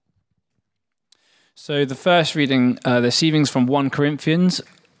So the first reading this evening is from 1 Corinthians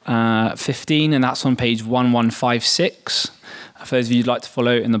 15, and that's on page 1156, for those of you who'd like to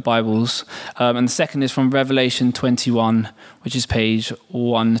follow in the Bibles. And the second is from Revelation 21, which is page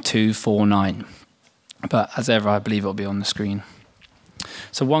 1249. But as ever, I believe it'll be on the screen.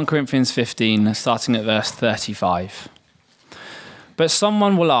 So 1 Corinthians 15, starting at verse 35. But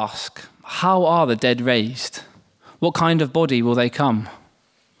someone will ask, how are the dead raised? What kind of body will they come?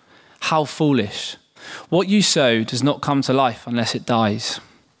 How foolish! What you sow does not come to life unless it dies.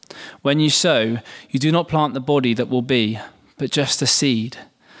 When you sow, you do not plant the body that will be, but just a seed,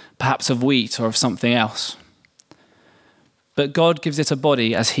 perhaps of wheat or of something else. But God gives it a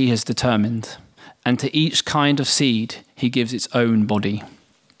body as he has determined, and to each kind of seed he gives its own body.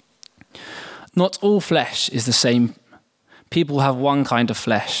 Not all flesh is the same. People have one kind of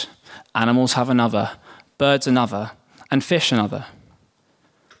flesh, animals have another, birds another, and fish another.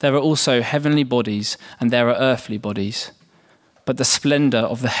 There are also heavenly bodies and there are earthly bodies. But the splendor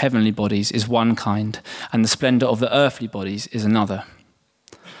of the heavenly bodies is one kind, and the splendor of the earthly bodies is another.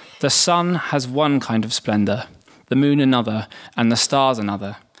 The sun has one kind of splendor, the moon another, and the stars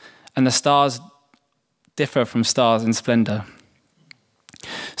another. And the stars differ from stars in splendor.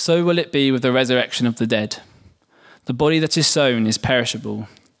 So will it be with the resurrection of the dead. The body that is sown is perishable.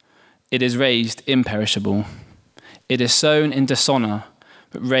 It is raised imperishable. It is sown in dishonor,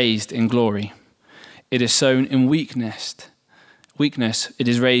 but raised in glory. It is sown in weakness, it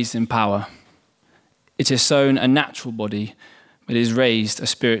is raised in power. It is sown a natural body, but it is raised a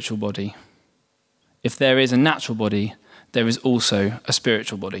spiritual body. If there is a natural body, there is also a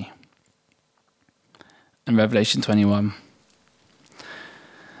spiritual body. And Revelation 21.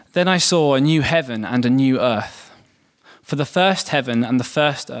 Then I saw a new heaven and a new earth. For the first heaven and the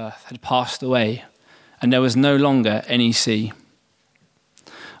first earth had passed away, and there was no longer any sea.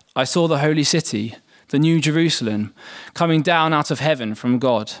 I saw the holy city, the new Jerusalem, coming down out of heaven from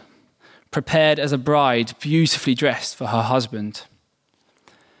God, prepared as a bride beautifully dressed for her husband.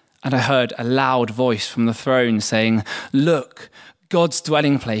 And I heard a loud voice from the throne saying, "Look, God's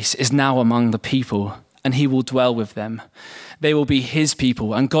dwelling place is now among the people, and he will dwell with them. They will be his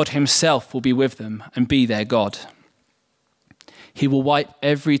people, and God himself will be with them and be their God. He will wipe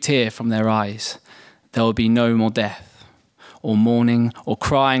every tear from their eyes. There will be no more death, or mourning, or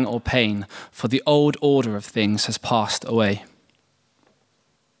crying, or pain, for the old order of things has passed away."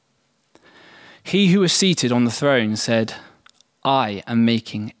 He who was seated on the throne said, "I am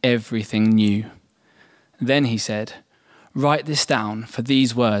making everything new." Then he said, "Write this down, for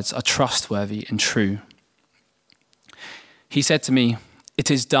these words are trustworthy and true." He said to me,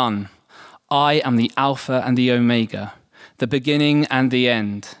 "It is done. I am the Alpha and the Omega, the beginning and the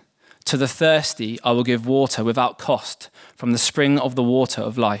end. To the thirsty I will give water without cost from the spring of the water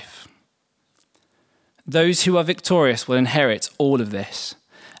of life. Those who are victorious will inherit all of this,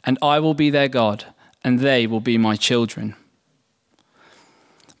 and I will be their God, and they will be my children.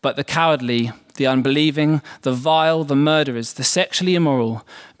 But the cowardly, the unbelieving, the vile, the murderers, the sexually immoral,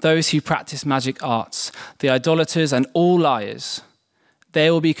 those who practice magic arts, the idolaters, and all liars,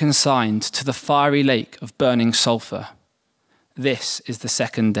 they will be consigned to the fiery lake of burning sulfur. This is the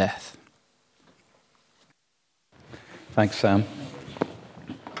second death." Thanks, Sam.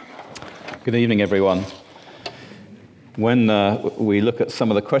 Good evening, everyone. When we look at some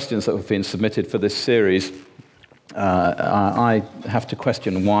of the questions that have been submitted for this series, I have to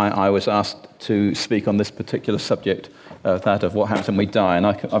question why I was asked to speak on this particular subject, that of what happens when we die. And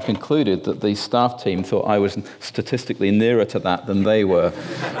I've concluded that the staff team thought I was statistically nearer to that than they were.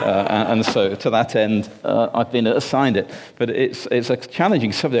 And so to that end, I've been assigned it. But it's a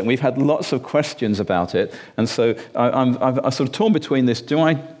challenging subject, and we've had lots of questions about it. And so I'm sort of torn between this. Do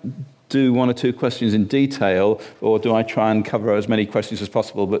I do one or two questions in detail, or do I try and cover as many questions as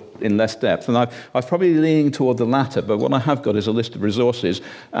possible but in less depth? And I'm probably leaning toward the latter, but what I have got is a list of resources,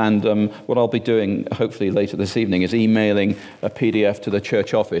 and what I'll be doing hopefully later this evening is emailing a PDF to the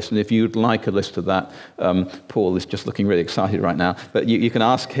church office, and if you'd like a list of that, Paul is just looking really excited right now, but you can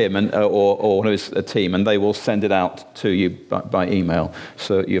ask him or one of his team, and they will send it out to you by email,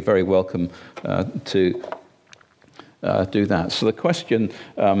 so you're very welcome to do that. So the question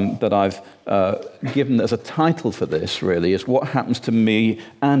that I've given as a title for this really is, what happens to me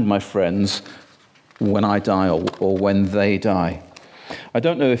and my friends when I die or when they die? I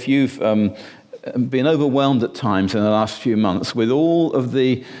don't know if you've been overwhelmed at times in the last few months with all of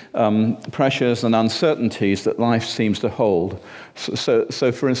the pressures and uncertainties that life seems to hold.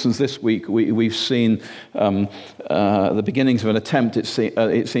 So for instance, this week we've seen the beginnings of an attempt, it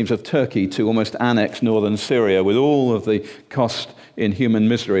seems, of Turkey to almost annex northern Syria, with all of the cost in human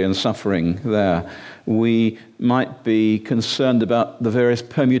misery and suffering there. We might be concerned about the various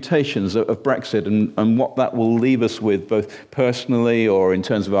permutations of Brexit and what that will leave us with, both personally or in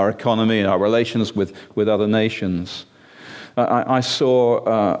terms of our economy and our relations with other nations. I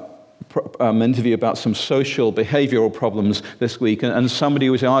saw an interview about some social behavioral problems this week, and somebody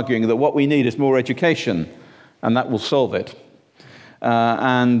was arguing that what we need is more education, and that will solve it.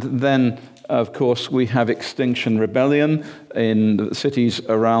 And then, of course, we have Extinction Rebellion in cities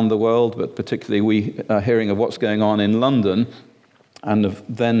around the world, but particularly we are hearing of what's going on in London. And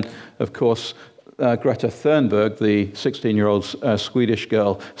then, of course, Greta Thunberg, the 16-year-old Swedish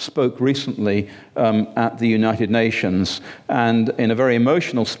girl, spoke recently at the United Nations. And in a very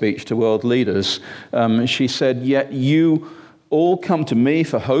emotional speech to world leaders, she said, "Yet you all come to me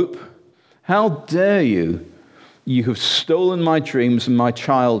for hope. How dare you? You have stolen my dreams and my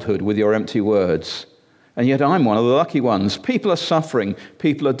childhood with your empty words. And yet I'm one of the lucky ones. People are suffering.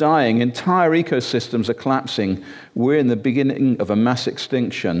 People are dying. Entire ecosystems are collapsing. We're in the beginning of a mass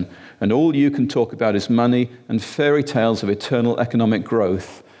extinction. And all you can talk about is money and fairy tales of eternal economic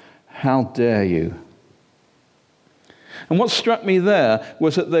growth. How dare you?" And what struck me there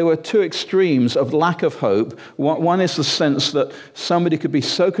was that there were two extremes of lack of hope. One is the sense that somebody could be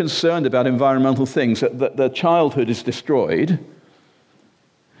so concerned about environmental things that their childhood is destroyed.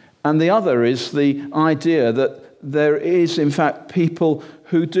 And the other is the idea that there is, in fact, people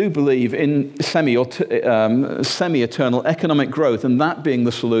who do believe in semi-eternal economic growth, and that being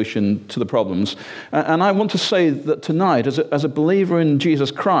the solution to the problems. And I want to say that tonight, as a believer in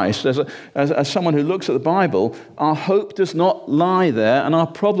Jesus Christ, as someone who looks at the Bible, our hope does not lie there, and our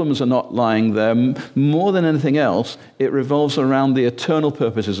problems are not lying there. More than anything else, it revolves around the eternal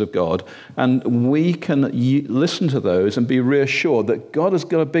purposes of God, and we can listen to those and be reassured that God has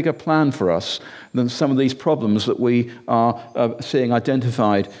got a bigger plan for us than some of these problems that we are seeing identified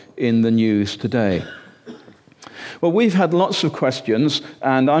in the news today. Well, we've had lots of questions,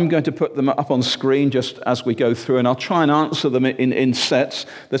 and I'm going to put them up on screen just as we go through, and I'll try and answer them in sets.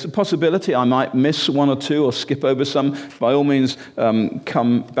 There's a possibility I might miss one or two or skip over some. By all means,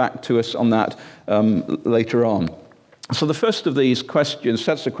 come back to us on that later on. So the first of these questions,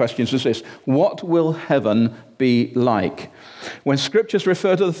 sets of questions, is this: what will heaven be like? When scriptures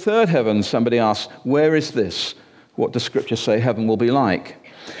refer to the third heaven, somebody asks, where is this? What does Scripture say heaven will be like?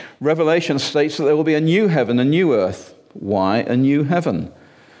 Revelation states that there will be a new heaven, a new earth. Why a new heaven?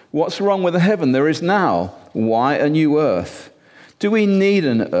 What's wrong with the heaven there is now? Why a new earth? Do we need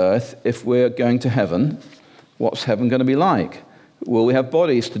an earth if we're going to heaven? What's heaven going to be like? Will we have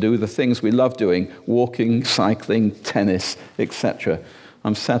bodies to do the things we love doing? Walking, cycling, tennis, etc.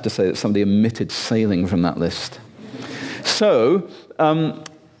 I'm sad to say that somebody omitted sailing from that list. So,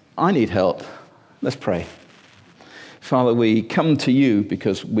 I need help. Let's pray. Father, we come to you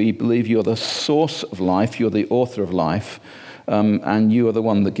because we believe you're the source of life, you're the author of life, and you are the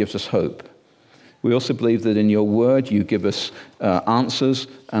one that gives us hope. We also believe that in your word you give us answers,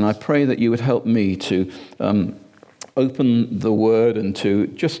 and I pray that you would help me to open the word and to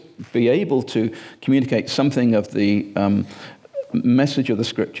just be able to communicate something of the message of the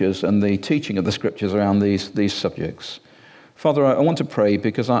Scriptures and the teaching of the Scriptures around these subjects. Father, I want to pray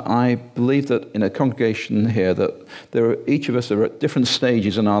because I believe that in a congregation here that each of us are at different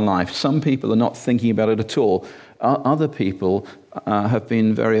stages in our life. Some people are not thinking about it at all. Other people have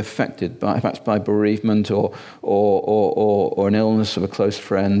been very affected perhaps by bereavement or an illness of a close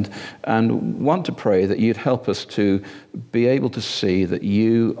friend, and want to pray that you'd help us to be able to see that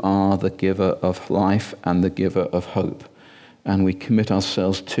you are the giver of life and the giver of hope. And we commit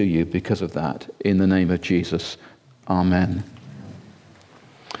ourselves to you because of that. In the name of Jesus. Amen.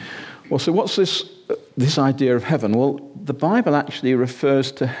 Well, so what's this idea of heaven? Well, the Bible actually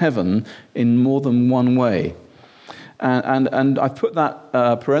refers to heaven in more than one way. And I've put that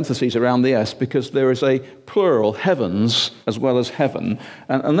parentheses around the S because there is a plural, heavens, as well as heaven.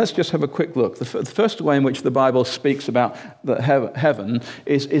 And let's just have a quick look. The first way in which the Bible speaks about the heaven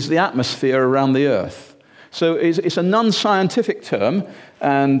is the atmosphere around the earth. So it's a non-scientific term,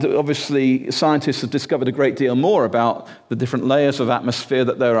 and obviously scientists have discovered a great deal more about the different layers of atmosphere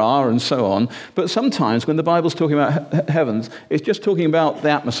that there are and so on. But sometimes when the Bible's talking about heavens, it's just talking about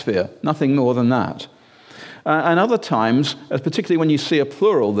the atmosphere, nothing more than that. And other times, particularly when you see a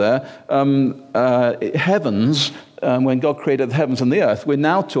plural there, heavens, when God created the heavens and the earth, we're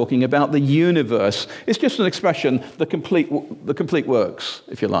now talking about the universe. It's just an expression, the complete works,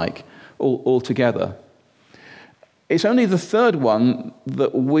 if you like, all together. it's only the third one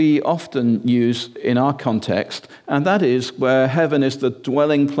that we often use in our context, and that is where heaven is the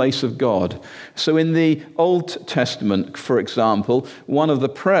dwelling place of God. So in the Old Testament, for example, one of the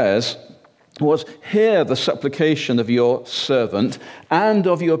prayers was, "Hear the supplication of your servant and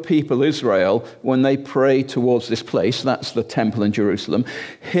of your people Israel when they pray towards this place." That's the temple in Jerusalem.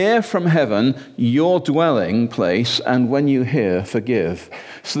 "Hear from heaven your dwelling place, and when you hear, forgive."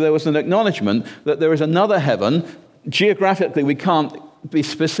 So there was an acknowledgement that there is another heaven. Geographically, we can't be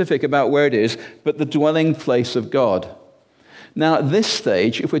specific about where it is, but the dwelling place of God. Now, at this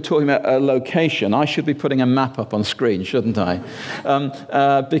stage, if we're talking about a location, I should be putting a map up on screen, shouldn't I?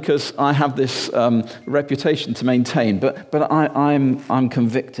 Because I have this reputation to maintain. But I'm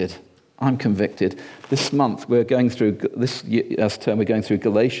convicted. I'm convicted. This month we're going through we're going through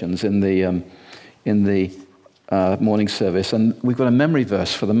Galatians in the morning service, and we've got a memory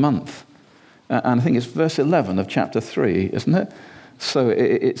verse for the month, and I think it's verse 11 of chapter 3, isn't it? So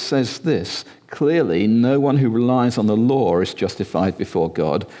it says this: "Clearly, no one who relies on the law is justified before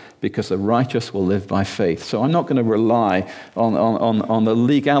God, because the righteous will live by faith." So I'm not going to rely on the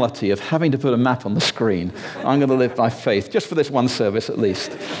legality of having to put a map on the screen. I'm going to live by faith, just for this one service at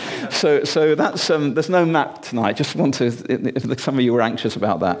least. So that's there's no map tonight. Just want to, if some of you were anxious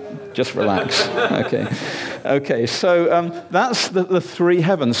about that, just relax. Okay. So that's the three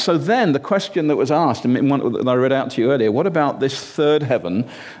heavens. So then the question that was asked, and one that I read out to you earlier, what about this third heaven?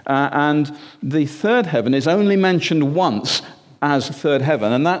 And the third heaven is only mentioned once as third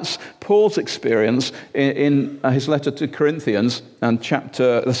heaven, and that's Paul's experience in his letter to Corinthians, and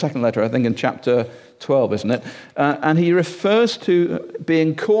the second letter, I think, in chapter 12, isn't it? And he refers to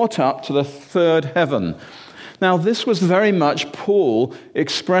being caught up to the third heaven. Now, this was very much Paul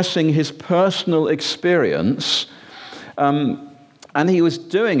expressing his personal experience, and he was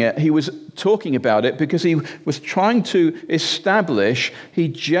doing it, he was talking about it because he was trying to establish he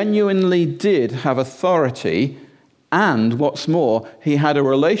genuinely did have authority, and what's more, he had a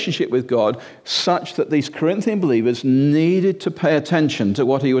relationship with God such that these Corinthian believers needed to pay attention to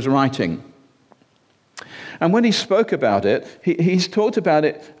what he was writing. And when he spoke about it, he's talked about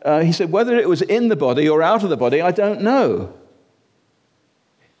it, he said, whether it was in the body or out of the body, I don't know.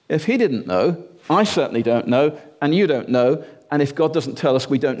 If he didn't know, I certainly don't know, and you don't know, and if God doesn't tell us,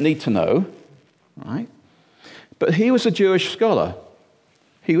 we don't need to know, right? But he was a Jewish scholar.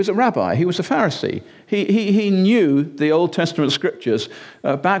 He was a rabbi. He was a Pharisee. He knew the Old Testament scriptures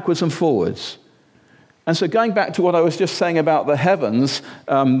backwards and forwards. And so going back to what I was just saying about the heavens,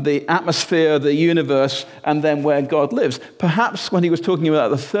 the atmosphere, the universe, and then where God lives, perhaps when he was talking about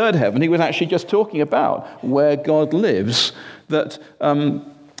the third heaven, he was actually just talking about where God lives, that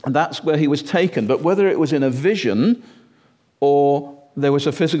that's where he was taken. But whether it was in a vision or there was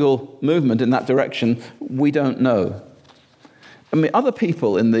a physical movement in that direction, we don't know. I mean, other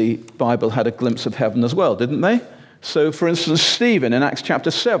people in the Bible had a glimpse of heaven as well, didn't they? So, for instance, Stephen in Acts chapter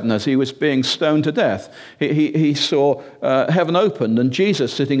 7, as he was being stoned to death, he saw heaven opened and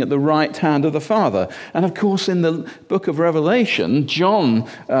Jesus sitting at the right hand of the Father. And, of course, in the book of Revelation, John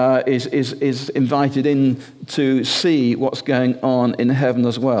is invited in to see what's going on in heaven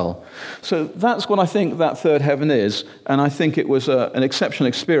as well. So that's what I think that third heaven is, and I think it was an exceptional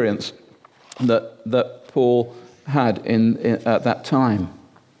experience that Paul had at that time.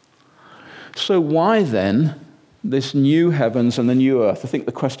 So why then this new heavens and the new earth? I think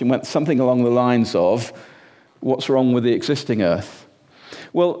the question went something along the lines of, what's wrong with the existing earth?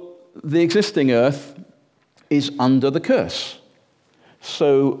 Well, the existing earth is under the curse.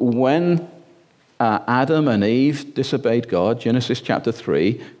 So when Adam and Eve disobeyed God, Genesis chapter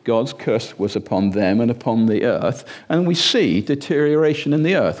 3, God's curse was upon them and upon the earth, and we see deterioration in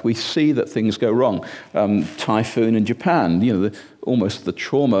the earth. We see that things go wrong. Typhoon in Japan, almost the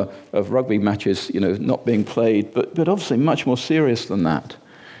trauma of rugby matches, not being played, but obviously much more serious than that.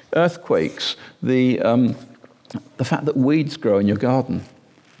 Earthquakes, the fact that weeds grow in your garden.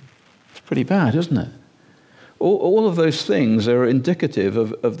 It's pretty bad, isn't it? All of those things are indicative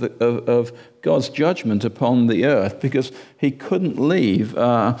of God's judgment upon the earth, because he couldn't leave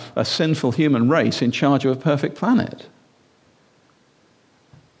a sinful human race in charge of a perfect planet.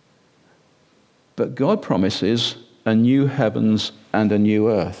 But God promises a new heavens and a new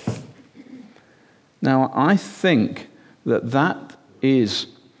earth. Now, I think that is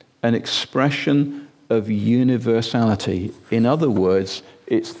an expression of universality. In other words,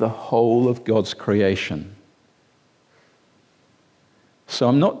 it's the whole of God's creation. So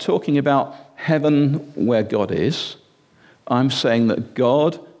I'm not talking about heaven where God is. I'm saying that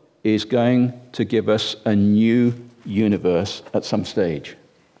God is going to give us a new universe at some stage.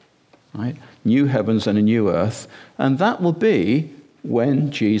 right? New heavens and a new earth. And that will be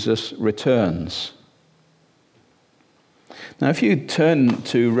when Jesus returns. Now, if you turn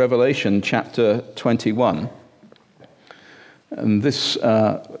to Revelation chapter 21, and this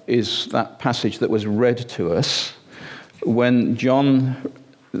is that passage that was read to us when John,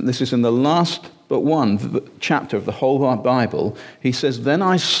 this is in the last but one chapter of the whole Bible, he says, "Then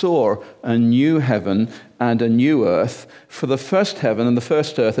I saw a new heaven and a new earth, for the first heaven and the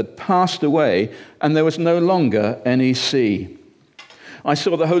first earth had passed away, and there was no longer any sea. I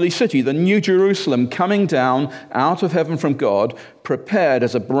saw the holy city, the new Jerusalem, coming down out of heaven from God, prepared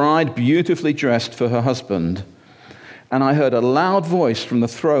as a bride beautifully dressed for her husband. And I heard a loud voice from the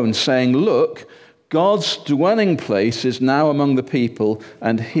throne saying, 'Look, God's dwelling place is now among the people,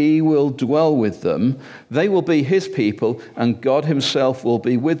 and he will dwell with them. They will be his people, and God himself will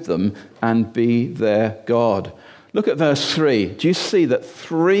be with them and be their God.'" Look at verse 3. Do you see that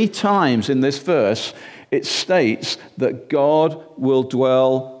 3 times in this verse it states that God will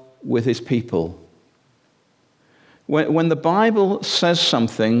dwell with his people? When the Bible says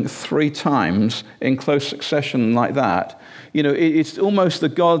something 3 times in close succession like that, it's almost the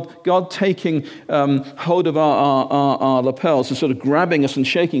God taking hold of our lapels and sort of grabbing us and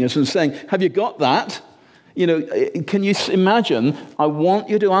shaking us and saying, "Have you got that?" Can you imagine? I want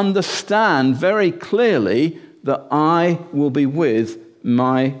you to understand very clearly that I will be with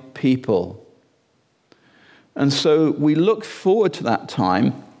my people. And so we look forward to that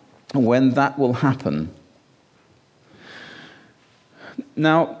time when that will happen.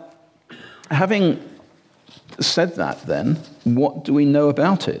 Now, having said that then, what do we know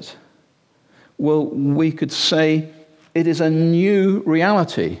about it? Well, we could say it is a new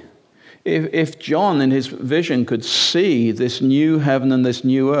reality. If John in his vision could see this new heaven and this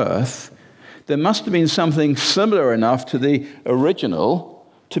new earth, there must have been something similar enough to the original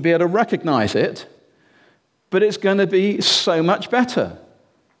to be able to recognize it, but it's going to be so much better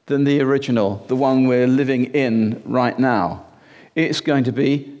than the original, the one we're living in right now. It's going to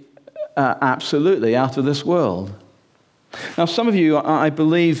be absolutely out of this world. Now, some of you, I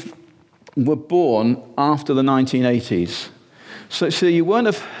believe, were born after the 1980s. So you won't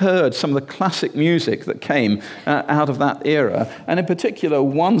have heard some of the classic music that came out of that era, and in particular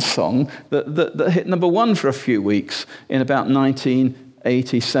one song that hit number 1 for a few weeks in about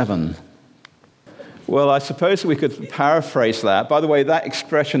 1987. Well, I suppose we could paraphrase that. By the way, that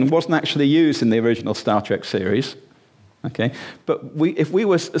expression wasn't actually used in the original Star Trek series. Okay, but if we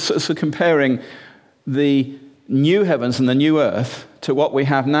were comparing the new heavens and the new earth to what we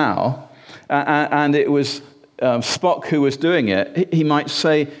have now, and it was Spock who was doing it, he might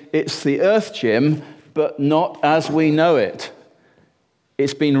say, "It's the earth, Jim, but not as we know it.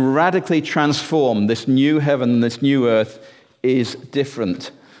 It's been radically transformed. This new heaven and this new earth is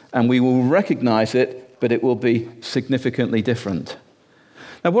different, and we will recognize it, but it will be significantly different."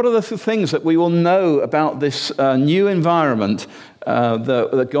 Now, what are the things that we will know about this new environment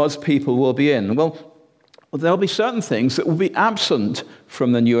that God's people will be in? Well, there'll be certain things that will be absent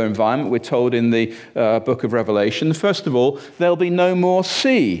from the new environment, we're told in the book of Revelation. First of all, there'll be no more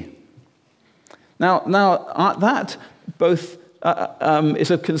sea. Now that both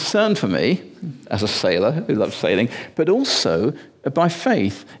is a concern for me as a sailor who loves sailing, but also, by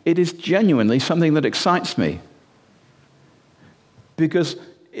faith, it is genuinely something that excites me. Because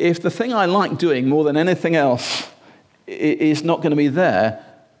if the thing I like doing more than anything else is not going to be there,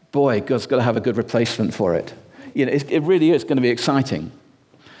 boy, God's got to have a good replacement for it. It really is going to be exciting.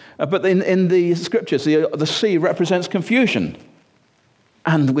 But in the scriptures, the sea represents confusion.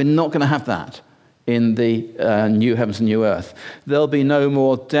 And we're not going to have that in the new heavens and new earth. There'll be no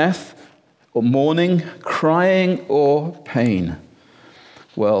more death or mourning, crying or pain.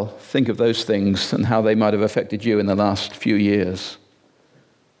 Well, think of those things and how they might have affected you in the last few years.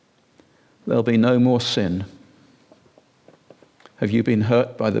 There'll be no more sin. Have you been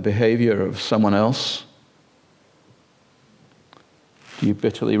hurt by the behavior of someone else? Do you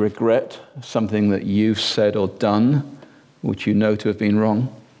bitterly regret something that you've said or done, which you know to have been wrong?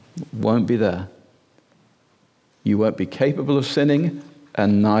 Won't be there. You won't be capable of sinning,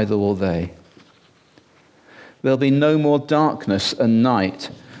 and neither will they. There'll be no more darkness and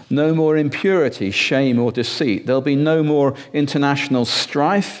night, no more impurity, shame, or deceit. There'll be no more international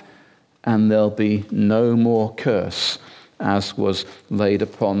strife, and there'll be no more curse, as was laid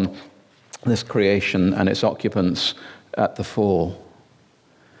upon this creation and its occupants at the fall.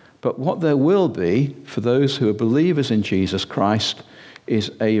 But what there will be for those who are believers in Jesus Christ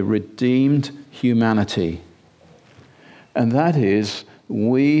is a redeemed humanity. And that is,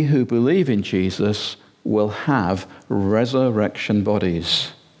 we who believe in Jesus will have resurrection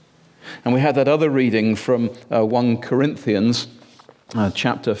bodies. And we had that other reading from 1 Corinthians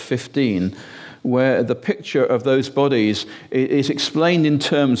chapter 15, where the picture of those bodies is explained in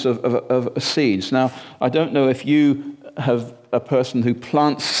terms of seeds. Now, I don't know if you have a person who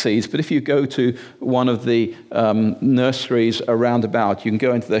plants seeds, but if you go to one of the nurseries around about, you can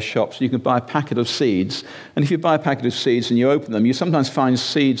go into their shops, you can buy a packet of seeds, and if you buy a packet of seeds and you open them, you sometimes find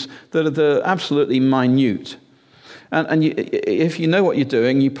seeds that are absolutely minute. And if you know what you're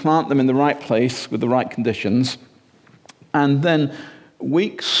doing, you plant them in the right place with the right conditions, and then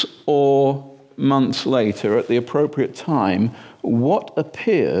weeks or months later, at the appropriate time, what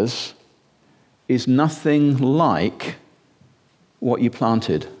appears is nothing like what you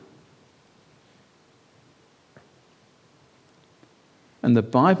planted. And the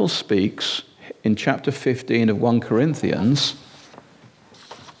Bible speaks in chapter 15 of 1 Corinthians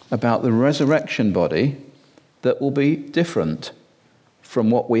about the resurrection body that will be different from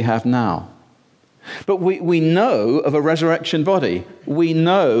what we have now. But we know of a resurrection body. We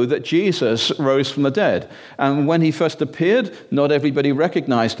know that Jesus rose from the dead. And when he first appeared, not everybody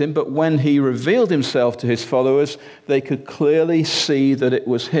recognized him, but when he revealed himself to his followers, they could clearly see that it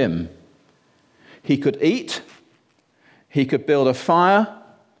was him. He could eat, he could build a fire,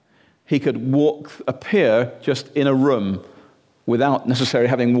 he could appear just in a room without necessarily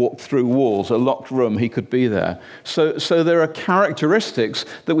having walked through walls, a locked room, he could be there. So there are characteristics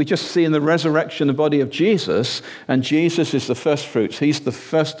that we just see in the resurrection body of Jesus, and Jesus is the first fruits. He's the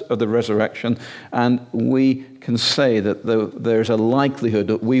first of the resurrection, and we can say that there's a likelihood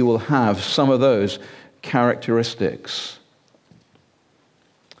that we will have some of those characteristics.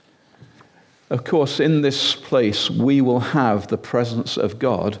 Of course, in this place, we will have the presence of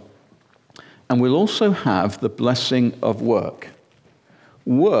God, and we'll also have the blessing of work.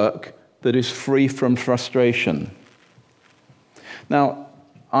 Work that is free from frustration. Now,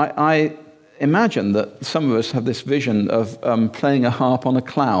 I imagine that some of us have this vision of playing a harp on a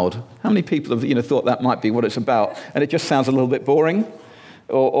cloud. How many people have thought that might be what it's about? And it just sounds a little bit boring.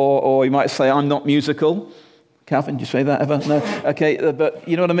 Or you might say, I'm not musical. Calvin, did you say that ever? No? Okay, but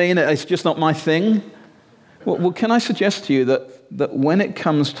you know what I mean? It's just not my thing. Well, can I suggest to you that when it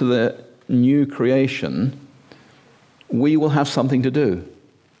comes to the new creation, we will have something to do.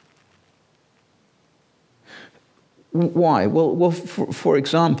 Why? Well, for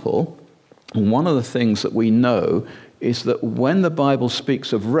example, one of the things that we know is that when the Bible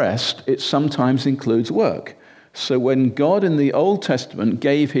speaks of rest, it sometimes includes work. So when God in the Old Testament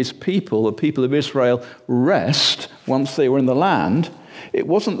gave his people, the people of Israel, rest once they were in the land, it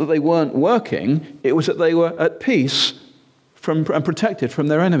wasn't that they weren't working, it was that they were at peace and protected from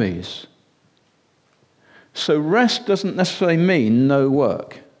their enemies. So rest doesn't necessarily mean no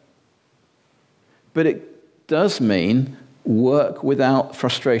work. But it does mean work without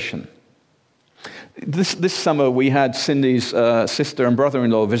frustration. This summer we had Cindy's sister and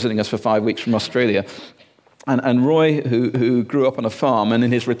brother-in-law visiting us for 5 weeks from Australia. And Roy, who grew up on a farm and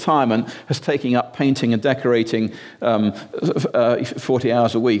in his retirement has taken up painting and decorating 40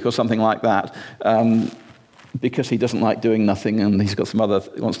 hours a week or something like that, because he doesn't like doing nothing and he's got he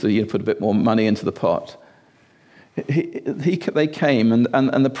wants to put a bit more money into the pot. They came,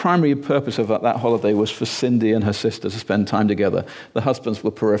 and the primary purpose of that holiday was for Cindy and her sister to spend time together. The husbands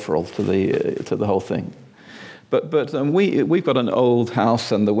were peripheral to the whole thing. But we've got an old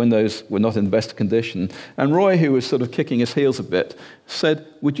house, and the windows were not in the best condition. And Roy, who was sort of kicking his heels a bit, said,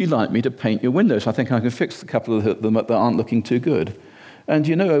 "Would you like me to paint your windows? I think I can fix a couple of them that aren't looking too good."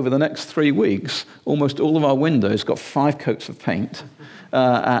 And over the next 3 weeks, almost all of our windows got 5 coats of paint.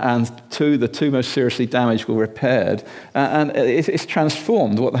 And the two most seriously damaged were repaired. And it's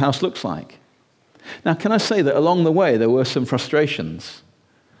transformed what the house looks like. Now, can I say that along the way there were some frustrations?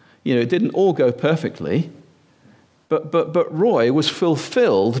 It didn't all go perfectly. But Roy was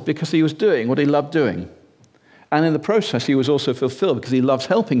fulfilled because he was doing what he loved doing. And in the process, he was also fulfilled because he loves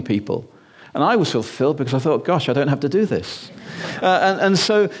helping people. And I was fulfilled because I thought, gosh, I don't have to do this.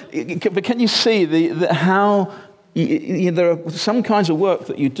 But can you see how there are some kinds of work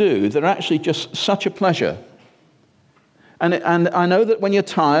that you do that are actually just such a pleasure. And I know that when you're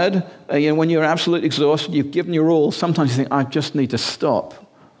tired, when you're absolutely exhausted, you've given your all, sometimes you think, I just need to stop,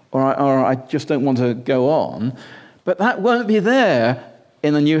 or I just don't want to go on. But that won't be there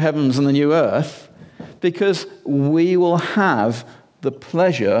in the new heavens and the new earth, because we will have the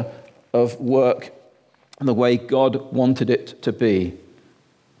pleasure of work the way God wanted it to be.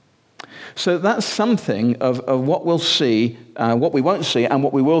 So that's something of what we'll see, what we won't see, and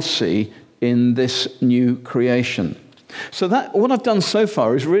what we will see in this new creation. So what I've done so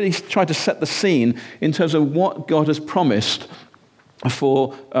far is really try to set the scene in terms of what God has promised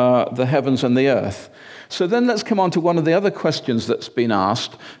for the heavens and the earth. So then let's come on to one of the other questions that's been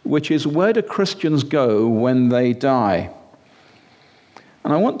asked, which is, where do Christians go when they die?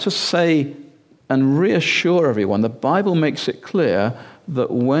 And I want to say and reassure everyone, the Bible makes it clear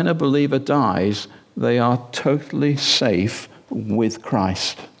that when a believer dies, they are totally safe with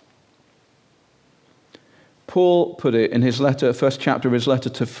Christ. Paul put it in his letter, first chapter of his letter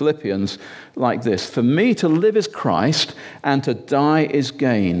to Philippians, like this: "For me to live is Christ, and to die is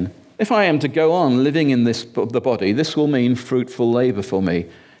gain. If I am to go on living in the body, this will mean fruitful labor for me.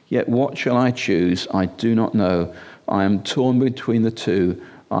 Yet what shall I choose? I do not know. I am torn between the two.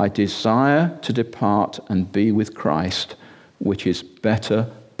 I desire to depart and be with Christ, which is better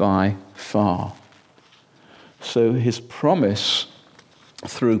by far." So his promise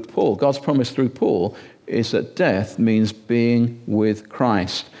through Paul, God's promise through Paul, is that death means being with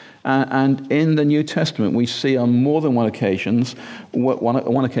Christ. And in the New Testament, we see on more than one occasion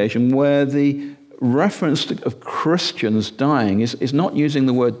where the reference of Christians dying is not using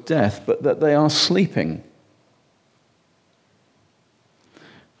the word death, but that they are sleeping.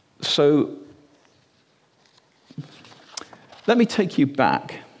 So let me take you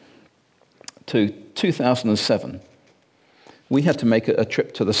back to 2007. We had to make a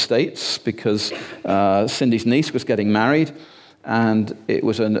trip to the States because Cindy's niece was getting married, and it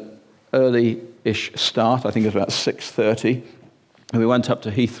was an early-ish start. I think it was about 6:30. And we went up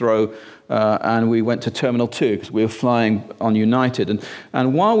to Heathrow, and we went to Terminal 2 because we were flying on United.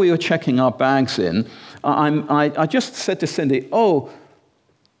 And while we were checking our bags in, I just said to Cindy, "Oh,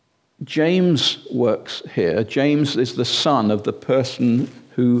 James works here. James is the son of the person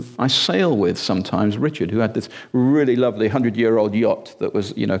who I sail with sometimes, Richard, who had this really lovely 100-year-old yacht that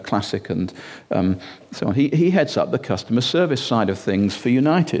was, classic and so on. He heads up the customer service side of things for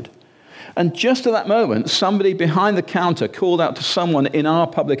United." And just at that moment, somebody behind the counter called out to someone in our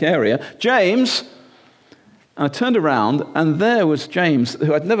public area, "James!" And I turned around, and there was James,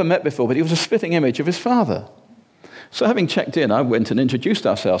 who I'd never met before, but he was a spitting image of his father. So having checked in, I went and introduced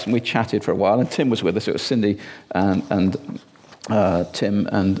ourselves, and we chatted for a while, and Tim was with us. It was Cindy and Tim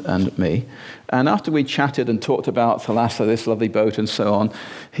and me. And after we chatted and talked about Thalassa, this lovely boat, and so on,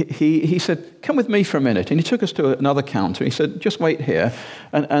 he said, "Come with me for a minute." And he took us to another counter. He said, "Just wait here."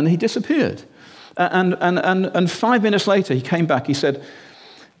 And he disappeared. And 5 minutes later, he came back. He said,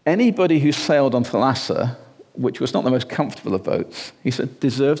 "Anybody who sailed on Thalassa, which was not the most comfortable of boats," he said,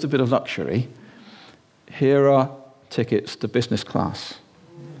 "deserves a bit of luxury. Here are tickets to business class."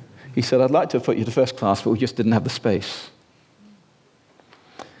 He said, "I'd like to have put you to first class, but we just didn't have the space."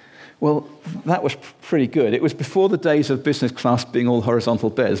 Well, that was pretty good. It was before the days of business class being all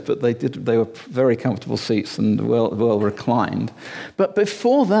horizontal beds, but they were very comfortable seats and well reclined. But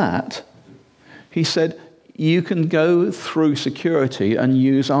before that, he said, "You can go through security and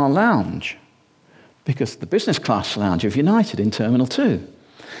use our lounge, because the business class lounge of United in Terminal 2.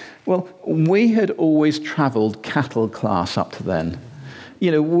 Well, we had always traveled cattle class up to then.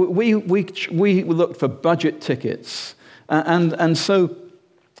 We looked for budget tickets, and so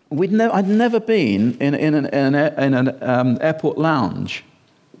I'd never been in an airport lounge,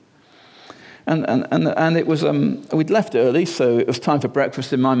 and it was we'd left early, so it was time for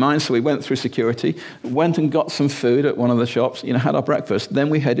breakfast in my mind. So we went through security, went and got some food at one of the shops, had our breakfast. Then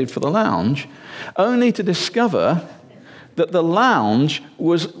we headed for the lounge, only to discover that the lounge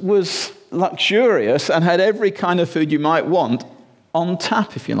was luxurious and had every kind of food you might want on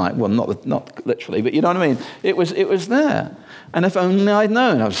tap, if you like. Well, not literally, but you know what I mean. It was there. And if only I'd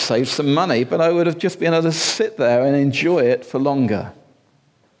known, I'd saved some money, but I would have just been able to sit there and enjoy it for longer.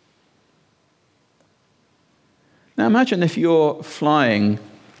 Now imagine if you're flying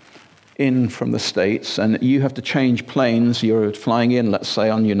in from the States and you have to change planes. You're flying in, let's say,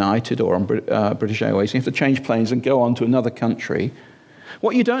 on United or on British Airways. You have to change planes and go on to another country.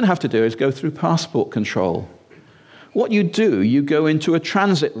 What you don't have to do is go through passport control. What you do, you go into a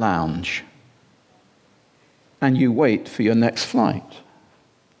transit lounge and you wait for your next flight.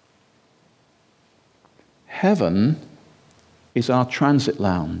 Heaven is our transit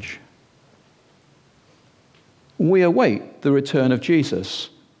lounge. We await the return of Jesus.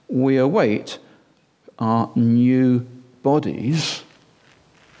 We await our new bodies,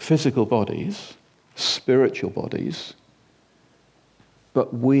 physical bodies, spiritual bodies,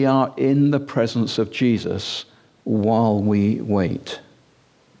 but we are in the presence of Jesus while we wait.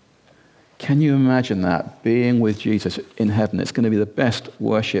 Can you imagine that, being with Jesus in heaven? It's going to be the best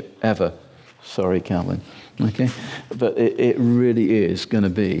worship ever. Sorry, Calvin. Okay? But it really is going to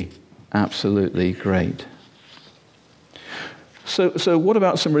be absolutely great. So what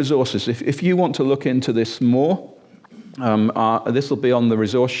about some resources? If you want to look into this more, This will be on the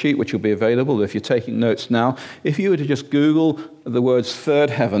resource sheet, which will be available if you're taking notes now. If you were to just Google the words third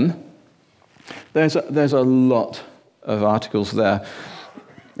heaven, there's a lot of articles there.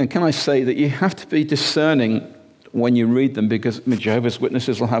 And can I say that you have to be discerning when you read them, because Jehovah's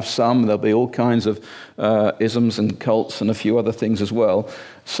Witnesses will have some. There'll be all kinds of isms and cults and a few other things as well.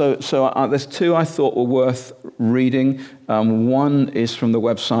 So there's two I thought were worth reading. One is from the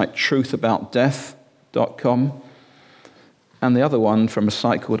website truthaboutdeath.com, and the other one from a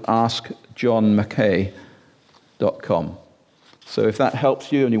site called askjohnmackay.com. So if that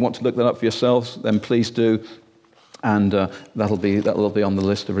helps you and you want to look that up for yourselves, then please do, and that'll be on the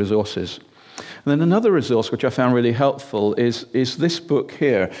list of resources. And then another resource which I found really helpful is this book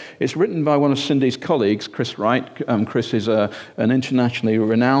here. It's written by one of Cindy's colleagues, Chris Wright. Chris is an internationally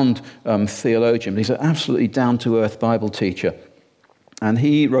renowned theologian. He's an absolutely down-to-earth Bible teacher. And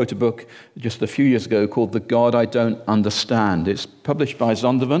he wrote a book just a few years ago called The God I Don't Understand. It's published by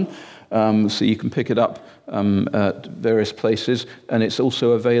Zondervan, so you can pick it up at various places. And it's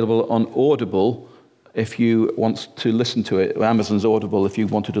also available on Audible if you want to listen to it. Amazon's Audible if you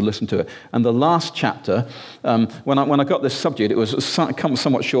wanted to listen to it. And the last chapter, when I got this subject, it was come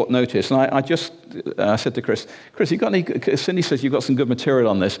somewhat short notice. And I said to Chris, you got any? Cindy says you've got some good material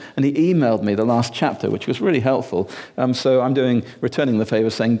on this. And he emailed me the last chapter, which was really helpful. So I'm returning the favor,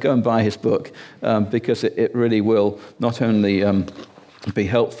 saying go and buy his book, because it really will not only be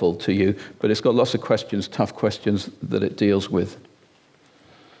helpful to you, but it's got lots of questions, tough questions that it deals with.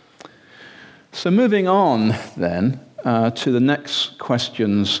 So moving on then to the next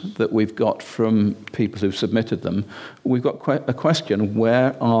questions that we've got from people who've submitted them. We've got a question,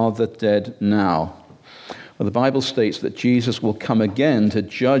 where are the dead now? Well, the Bible states that Jesus will come again to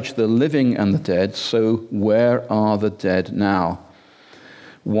judge the living and the dead, so where are the dead now?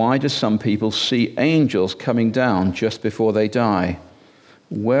 Why do some people see angels coming down just before they die?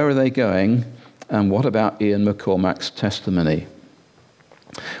 Where are they going? And what about Ian McCormack's testimony?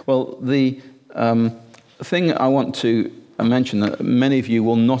 Well, the thing I want to mention, that many of you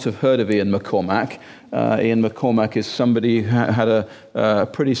will not have heard of Ian McCormack. Ian McCormack is somebody who had a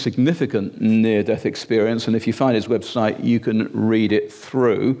pretty significant near-death experience, and if you find his website, you can read it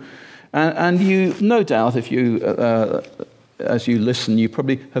through. And you, no doubt, if you, as you listen, you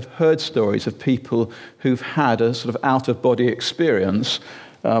probably have heard stories of people who've had a sort of out-of-body experience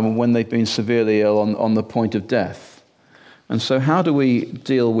when they've been severely ill on the point of death. And so how do we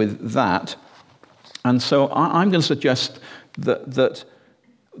deal with that? And so I'm going to suggest that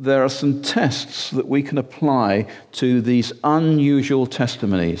there are some tests that we can apply to these unusual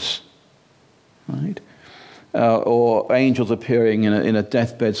testimonies, right? Or angels appearing in a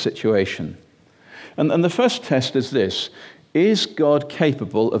deathbed situation. And the first test is this: is God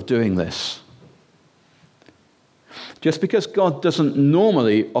capable of doing this? Just because God doesn't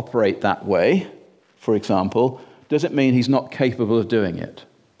normally operate that way, for example, doesn't mean he's not capable of doing it.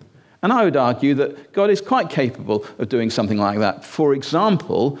 And I would argue that God is quite capable of doing something like that. For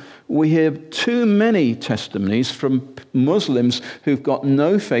example, we hear too many testimonies from Muslims who've got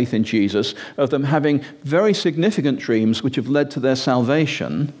no faith in Jesus, of them having very significant dreams which have led to their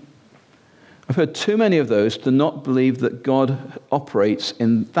salvation. I've heard too many of those to not believe that God operates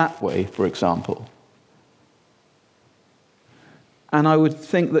in that way, for example. And I would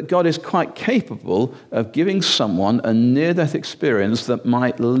think that God is quite capable of giving someone a near-death experience that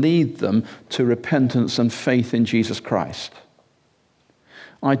might lead them to repentance and faith in Jesus Christ.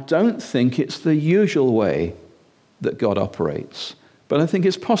 I don't think it's the usual way that God operates, but I think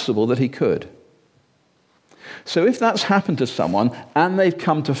it's possible that he could. So if that's happened to someone and they've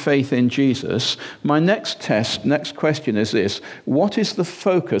come to faith in Jesus, my next question is this: what is the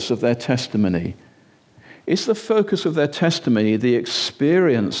focus of their testimony? Is the focus of their testimony the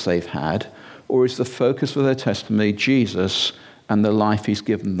experience they've had, or is the focus of their testimony Jesus and the life he's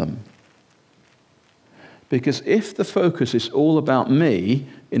given them? Because if the focus is all about me,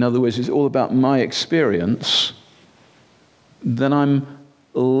 in other words, it's all about my experience, then I'm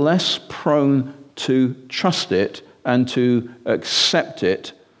less prone to trust it and to accept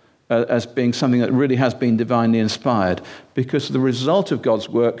it as being something that really has been divinely inspired, because the result of God's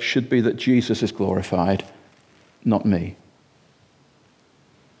work should be that Jesus is glorified, not me.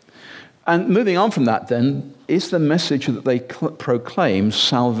 And moving on from that then, is the message that they proclaim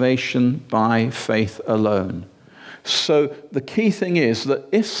salvation by faith alone? So the key thing is that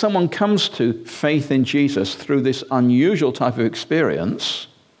if someone comes to faith in Jesus through this unusual type of experience,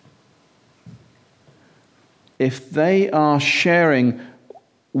 if they are sharing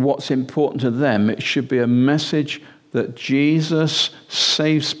what's important to them, it should be a message that Jesus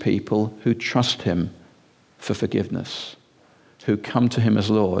saves people who trust him for forgiveness, who come to him as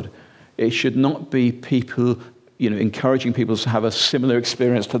Lord. It should not be people, encouraging people to have a similar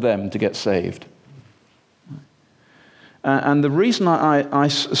experience to them to get saved. And the reason I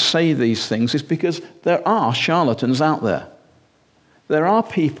say these things is because there are charlatans out there. There are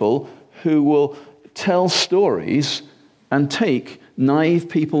people who will tell stories and take naive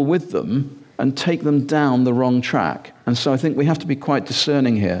people with them and take them down the wrong track. And so I think we have to be quite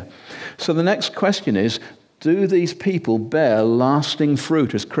discerning here. So the next question is, do these people bear lasting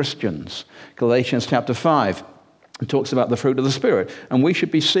fruit as Christians? Galatians chapter 5 talks about the fruit of the Spirit. And we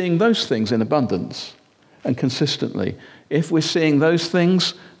should be seeing those things in abundance and consistently. If we're seeing those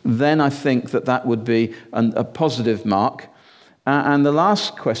things, then I think that would be a positive mark. And the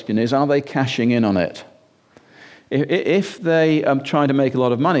last question is, are they cashing in on it? If they try to make a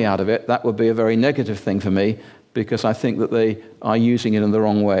lot of money out of it, that would be a very negative thing for me, because I think that they are using it in the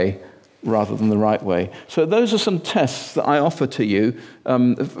wrong way rather than the right way. So those are some tests that I offer to you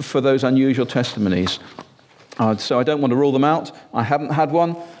for those unusual testimonies. So I don't want to rule them out. I haven't had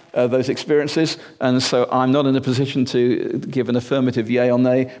one. Those experiences, and so I'm not in a position to give an affirmative yay or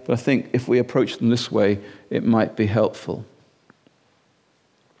nay, but I think if we approach them this way, it might be helpful.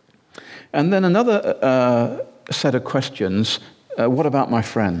 And then another set of questions, what about my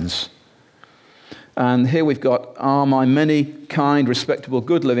friends? And here we've got, are my many kind, respectable,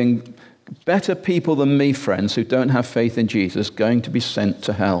 good-living, better people than me friends who don't have faith in Jesus going to be sent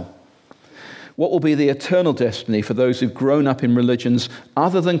to hell? What will be the eternal destiny for those who've grown up in religions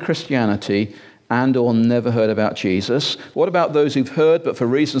other than Christianity and or never heard about Jesus? What about those who've heard but for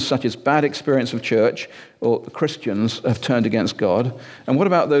reasons such as bad experience of church or Christians have turned against God? And what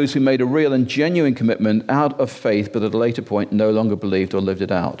about those who made a real and genuine commitment out of faith but at a later point no longer believed or lived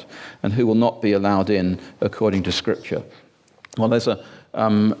it out, and who will not be allowed in according to Scripture? Well, there's a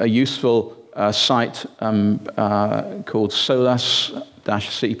useful site called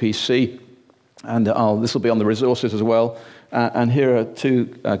Solas-CPC, and this will be on the resources as well. And here are two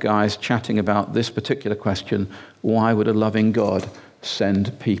guys chatting about this particular question: why would a loving God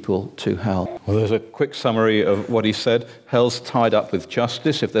send people to hell? Well, there's a quick summary of what he said. Hell's tied up with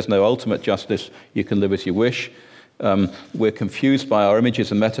justice. If there's no ultimate justice, you can live as you wish. We're confused by our images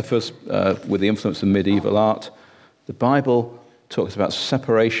and metaphors with the influence of medieval art. The Bible talks about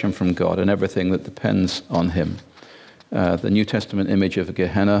separation from God and everything that depends on him. The New Testament image of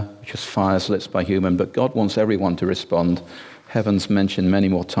Gehenna, which is fires lit by human, but God wants everyone to respond. Heaven's mentioned many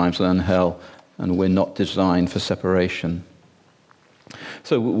more times than hell, and we're not designed for separation.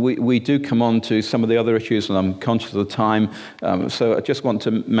 So we do come on to some of the other issues, and I'm conscious of the time. So I just want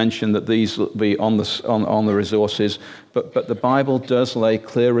to mention that these will be on the resources. But the Bible does lay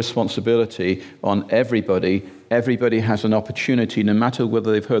clear responsibility on everybody. Everybody has an opportunity, no matter whether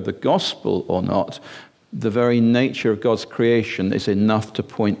they've heard the gospel or not. The very nature of God's creation is enough to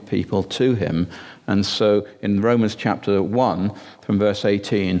point people to him. And so in Romans chapter 1, from verse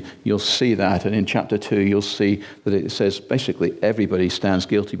 18, you'll see that. And in chapter 2, you'll see that it says basically everybody stands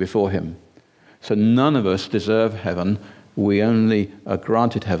guilty before him. So none of us deserve heaven. We only are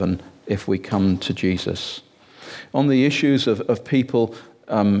granted heaven if we come to Jesus. On the issues of people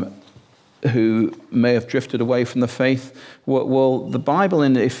who may have drifted away from the faith, well, the Bible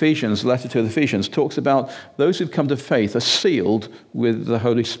in Ephesians, the letter to the Ephesians, talks about those who've come to faith are sealed with the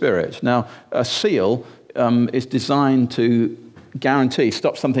Holy Spirit. Now, a seal is designed to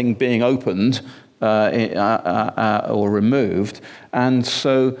stop something being opened or removed. And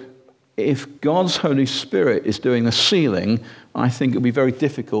so if God's Holy Spirit is doing the sealing, I think it would be very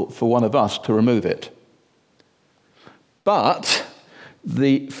difficult for one of us to remove it. But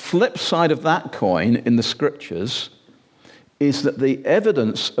the flip side of that coin in the Scriptures is that the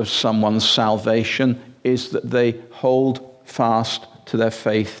evidence of someone's salvation is that they hold fast to their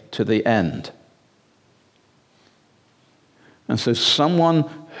faith to the end. And so someone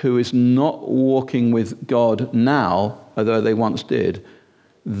who is not walking with God now, although they once did,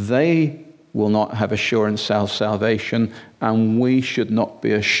 they will not have assurance of salvation, and we should not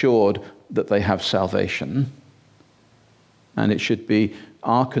be assured that they have salvation. And it should be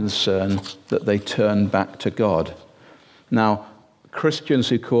our concern that they turn back to God. Now, Christians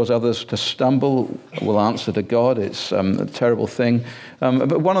who cause others to stumble will answer to God. It's a terrible thing.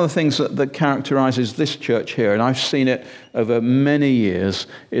 But one of the things that characterizes this church here, and I've seen it over many years,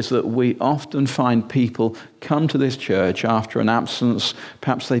 is that we often find people come to this church after an absence.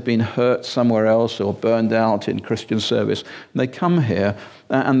 Perhaps they've been hurt somewhere else or burned out in Christian service. And they come here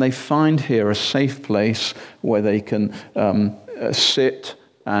and they find here a safe place where they can sit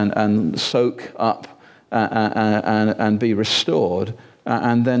and soak up and be restored.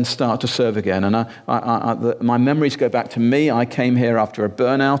 and then start to serve again. And my memories go back to me. I came here after a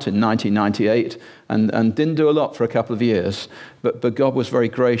burnout in 1998 and didn't do a lot for a couple of years, but God was very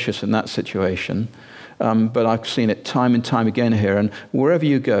gracious in that situation. But I've seen it time and time again here. And wherever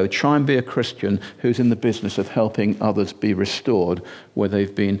you go, try and be a Christian who's in the business of helping others be restored where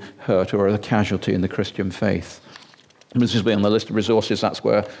they've been hurt or are a casualty in the Christian faith. This will be on the list of resources. That's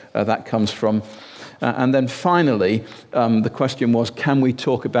where that comes from. And then finally, the question was, can we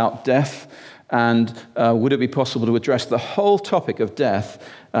talk about death? And would it be possible to address the whole topic of death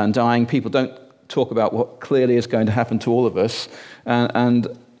and dying? People don't talk about what clearly is going to happen to all of us. And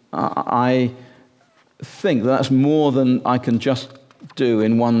I think that's more than I can just do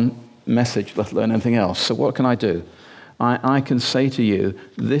in one message, let alone anything else. So what can I do? I can say to you,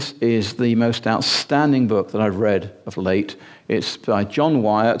 this is the most outstanding book that I've read of late. It's by John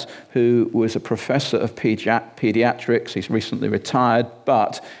Wyatt, who was a professor of pediatrics. He's recently retired,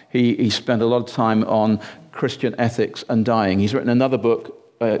 but he spent a lot of time on Christian ethics and dying. He's written another book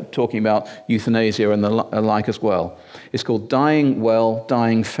talking about euthanasia and the like as well. It's called Dying Well,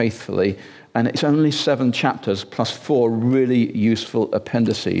 Dying Faithfully. And it's only 7 chapters plus 4 really useful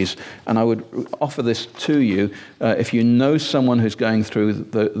appendices. And I would offer this to you if you know someone who's going through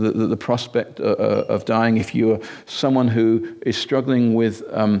the prospect of dying, if you're someone who is struggling with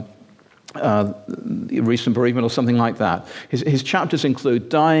recent bereavement or something like that. His chapters include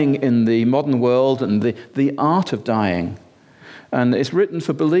dying in the modern world and the art of dying. And it's written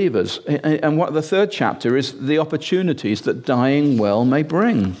for believers. And what the 3rd chapter is the opportunities that dying well may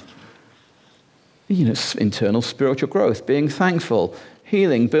bring. Internal spiritual growth, being thankful,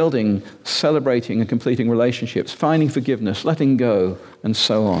 healing, building, celebrating and completing relationships, finding forgiveness, letting go, and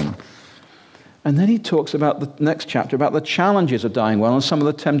so on. And then he talks about the next chapter, about the challenges of dying well and some of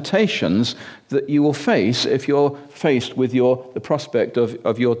the temptations that you will face if you're faced with the prospect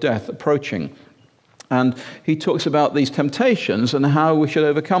of your death approaching. And he talks about these temptations and how we should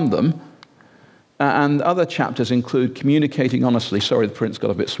overcome them. And other chapters include communicating honestly, sorry the print's got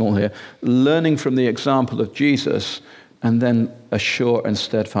a bit small here, learning from the example of Jesus, and then a sure and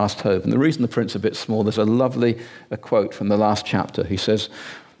steadfast hope. And the reason the print's a bit small, there's a quote from the last chapter. He says,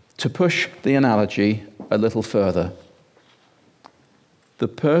 to push the analogy a little further, the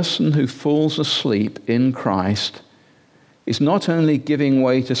person who falls asleep in Christ is not only giving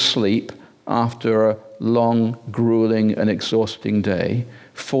way to sleep after a long, grueling and exhausting day,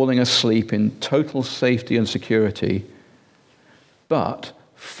 falling asleep in total safety and security, but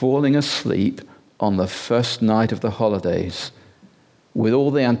falling asleep on the first night of the holidays with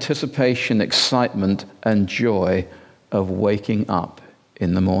all the anticipation, excitement, and joy of waking up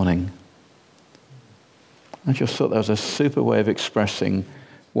in the morning. I just thought that was a super way of expressing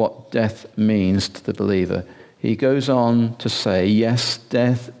what death means to the believer. He goes on to say, yes,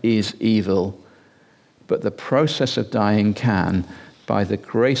 death is evil, but the process of dying can, by the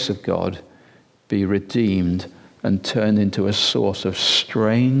grace of God, be redeemed and turned into a source of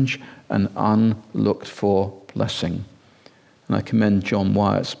strange and unlooked for blessing. And I commend John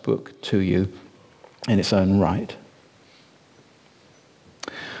Wyatt's book to you in its own right.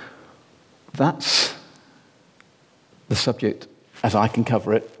 That's the subject as I can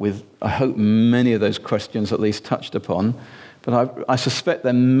cover it, with, I hope, many of those questions at least touched upon. But I suspect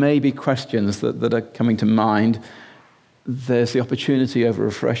there may be questions that are coming to mind. There's the opportunity over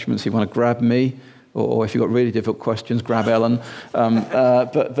refreshments. You want to grab me, or if you've got really difficult questions, grab Ellen.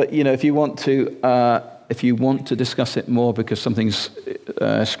 But if you want to discuss it more because something's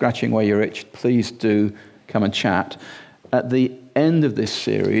scratching where you're itched, please do come and chat. At the end of this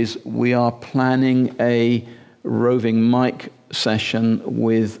series, we are planning a roving mic session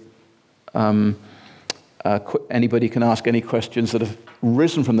with anybody can ask any questions that have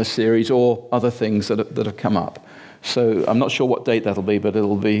risen from the series or other things that have come up. So I'm not sure what date that'll be, but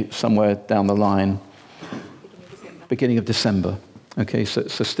it'll be somewhere down the line. Beginning of December. Okay, so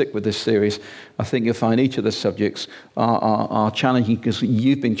stick with this series. I think you'll find each of the subjects are challenging because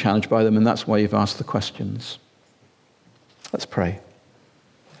you've been challenged by them, and that's why you've asked the questions. Let's pray.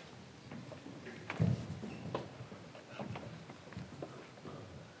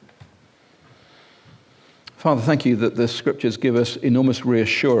 Father, thank you that the Scriptures give us enormous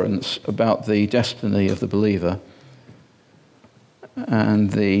reassurance about the destiny of the believer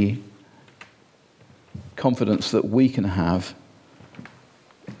and the confidence that we can have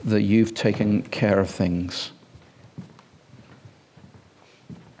that you've taken care of things.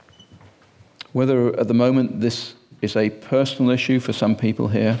 Whether at the moment this is a personal issue for some people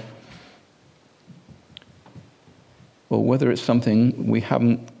here, or whether it's something we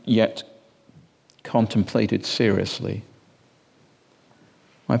haven't yet contemplated seriously,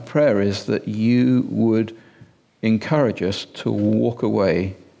 My prayer is that you would encourage us to walk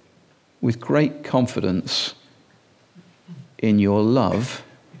away with great confidence in your love,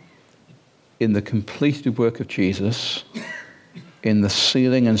 in the completed work of Jesus, in the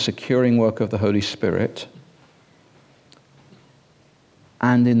sealing and securing work of the Holy Spirit,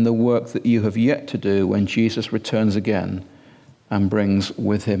 and in the work that you have yet to do when Jesus returns again and brings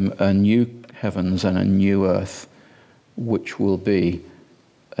with him a new heavens and a new earth, which will be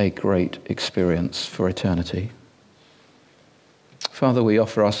a great experience for eternity. Father, we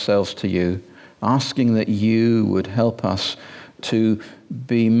offer ourselves to you, asking that you would help us to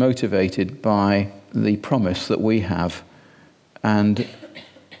be motivated by the promise that we have and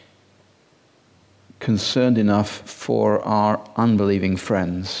concerned enough for our unbelieving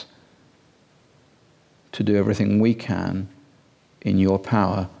friends to do everything we can in your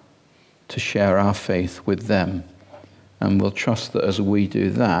power to share our faith with them. And we'll trust that as we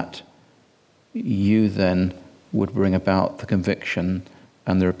do that, you then would bring about the conviction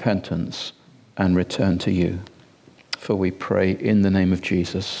and the repentance and return to you. For we pray in the name of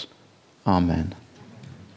Jesus. Amen.